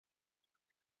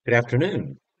Good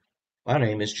afternoon. My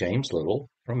name is James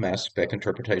Little from Mass Spec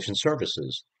Interpretation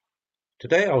Services.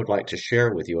 Today I would like to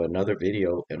share with you another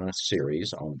video in a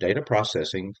series on data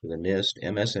processing for the NIST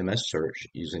MSMS search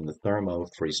using the Thermo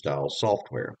Freestyle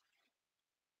software.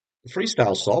 The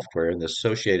Freestyle software and the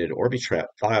associated Orbitrap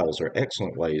files are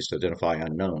excellent ways to identify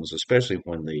unknowns, especially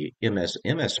when the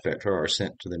MSMS spectra are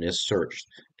sent to the NIST search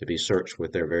to be searched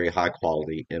with their very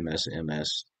high-quality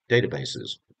MSMS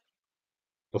databases.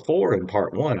 Before, in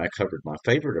part one, I covered my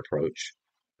favorite approach,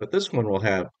 but this one will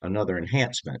have another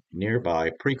enhancement,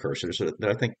 nearby precursors, that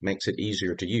I think makes it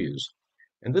easier to use.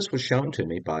 And this was shown to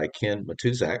me by Ken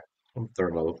Matuzak from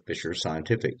Thermo Fisher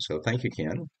Scientific. So thank you,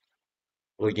 Ken.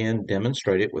 We'll again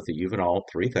demonstrate it with the Uvenol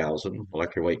 3000,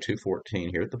 molecular weight 214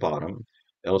 here at the bottom,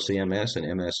 LCMS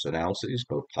and MS analyses,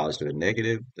 both positive and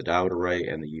negative, the diode array,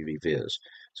 and the UV vis.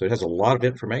 So it has a lot of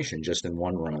information just in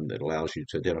one run that allows you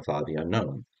to identify the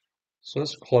unknown. So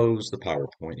let's close the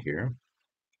PowerPoint here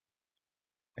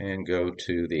and go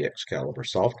to the Excalibur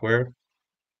software.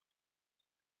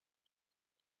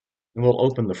 And we'll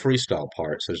open the Freestyle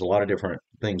parts. There's a lot of different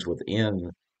things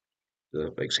within the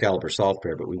Excalibur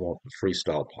software, but we want the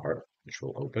Freestyle part, which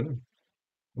we'll open.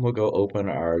 And we'll go open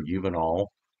our Uvenol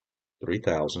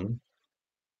 3000.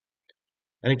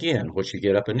 And again, what you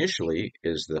get up initially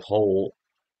is the whole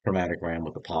chromatogram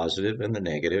with the positive and the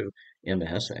negative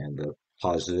MS and the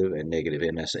positive and negative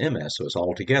MSMS. So it's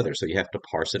all together. So you have to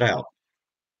parse it out.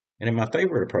 And in my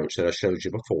favorite approach that I showed you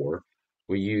before,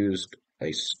 we used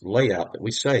a layout that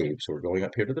we saved. So we're going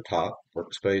up here to the top,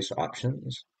 Workspace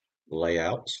Options,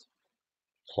 Layouts,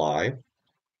 Apply.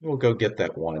 We'll go get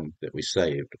that one that we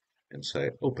saved and say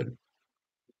Open.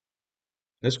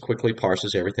 This quickly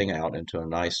parses everything out into a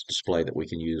nice display that we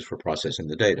can use for processing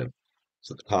the data.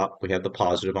 So at the top, we have the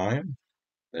positive ion.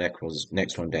 The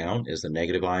next one down is the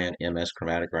negative ion MS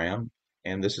chromatogram,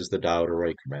 and this is the diode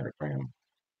array chromatogram.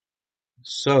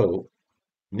 So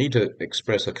need to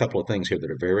express a couple of things here that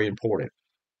are very important.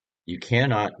 You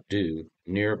cannot do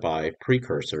nearby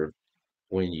precursor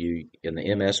when you, in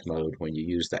the MS mode, when you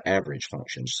use the average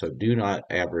function. So do not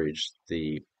average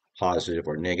the positive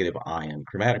or negative ion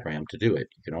chromatogram to do it.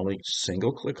 You can only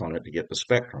single click on it to get the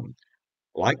spectrum.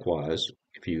 Likewise,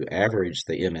 if you average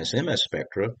the MSMS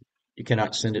spectra, you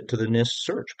cannot send it to the NIST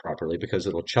search properly because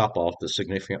it'll chop off the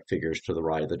significant figures to the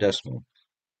right of the decimal.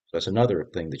 So that's another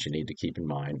thing that you need to keep in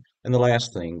mind. And the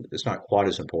last thing that's not quite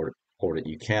as important,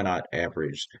 you cannot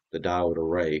average the diode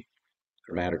array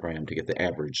chromatogram to get the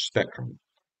average spectrum.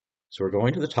 So we're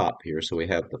going to the top here. So we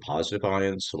have the positive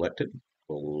ion selected.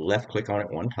 We'll left click on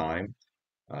it one time,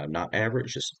 not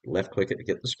average, just left click it to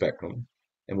get the spectrum.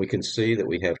 And we can see that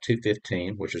we have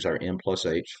 215, which is our M plus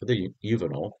H for the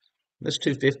Uvenol. This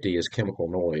 250 is chemical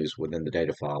noise within the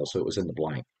data file, so it was in the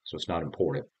blank, so it's not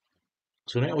important.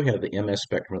 So now we have the MS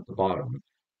spectrum at the bottom.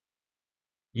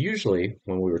 Usually,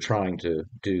 when we were trying to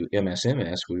do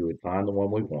MSMS, we would find the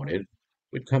one we wanted.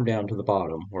 We'd come down to the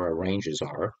bottom where our ranges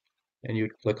are, and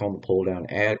you'd click on the pull down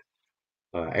add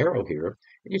arrow here,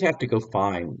 and you'd have to go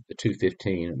find the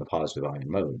 215 in the positive ion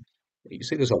mode. You can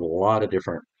see there's a lot of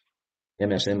different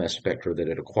MSMS spectra that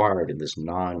it acquired in this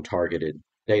non-targeted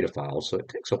data file, so it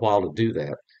takes a while to do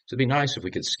that. So it'd be nice if we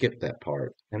could skip that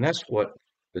part, and that's what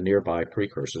the nearby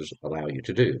precursors allow you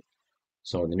to do.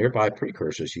 So in the nearby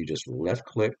precursors, you just left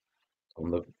click on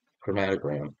the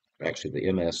chromatogram, actually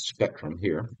the MS spectrum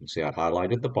here. You see I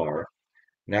highlighted the bar.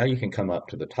 Now you can come up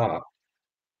to the top,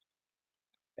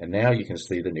 and now you can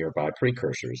see the nearby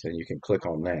precursors, and you can click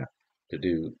on that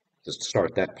to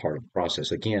start that part of the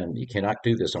process. Again, you cannot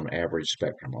do this on average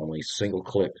spectrum, only single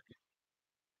click,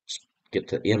 get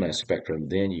to MS spectrum,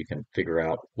 then you can figure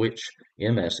out which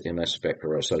MS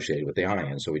spectra are associated with the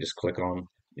ion. So we just click on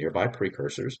nearby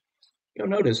precursors. You'll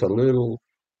notice a little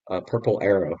purple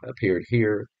arrow appeared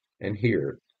here and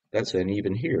here. And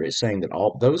even here it's saying that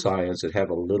all those ions that have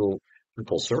a little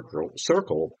purple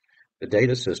circle, the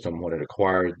data system, when it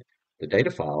acquired the data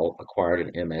file,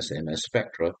 acquired an MS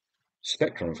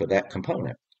spectrum for that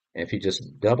component. And if you just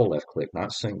double left click,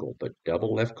 not single, but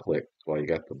double left click, while you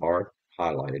got the bar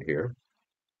highlighted here,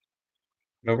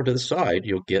 and over to the side,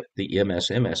 you'll get the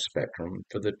MSMS spectrum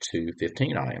for the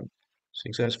 215 ion.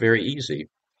 So that's very easy.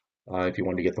 If you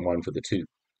want to get the one for the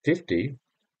 250,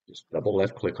 just double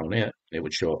left click on it. It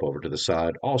would show up over to the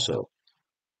side also.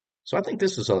 So I think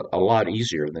this is a lot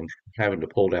easier than having to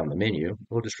pull down the menu.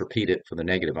 We'll just repeat it for the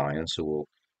negative ion. So we'll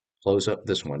close up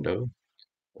this window.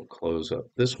 We'll close up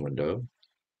this window.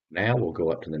 Now we'll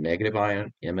go up to the negative ion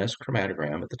MS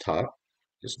chromatogram at the top.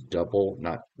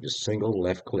 Just single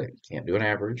left click. Can't do an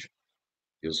average.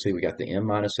 You'll see we got the M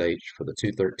minus H for the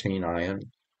 213 ion.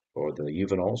 or the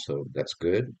uvinal, so that's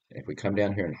good. If we come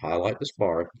down here and highlight this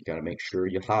bar, you got to make sure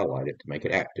you highlight it to make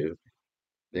it active.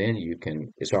 Then you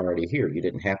can, it's already here. You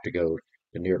didn't have to go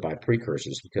to nearby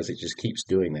precursors because it just keeps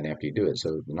doing that after you do it.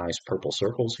 So the nice purple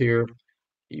circles here,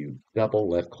 you double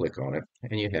left click on it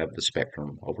and you have the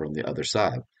spectrum over on the other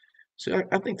side. So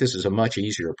I think this is a much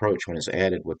easier approach when it's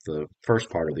added with the first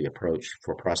part of the approach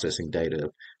for processing data,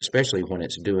 especially when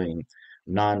it's doing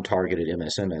non-targeted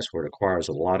MSMS where it requires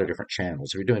a lot of different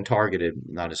channels. If you're doing targeted,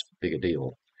 not as big a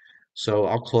deal. So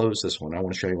I'll close this one. I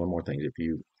want to show you one more thing. If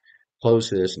you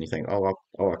close this and you think,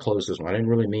 I closed this one. I didn't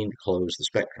really mean to close the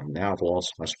spectrum. Now I've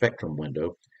lost my spectrum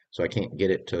window, so I can't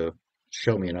get it to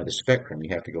show me another spectrum.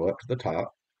 You have to go up to the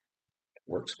top,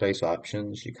 workspace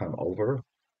options, you come over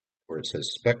where it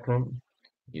says spectrum,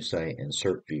 you say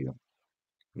insert view.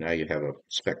 Now you have a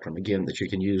spectrum again that you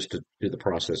can use to do the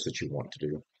process that you want to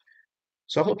do.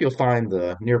 So I hope you'll find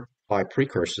the nearby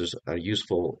precursors a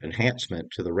useful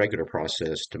enhancement to the regular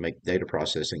process to make data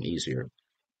processing easier.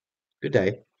 Good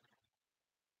day.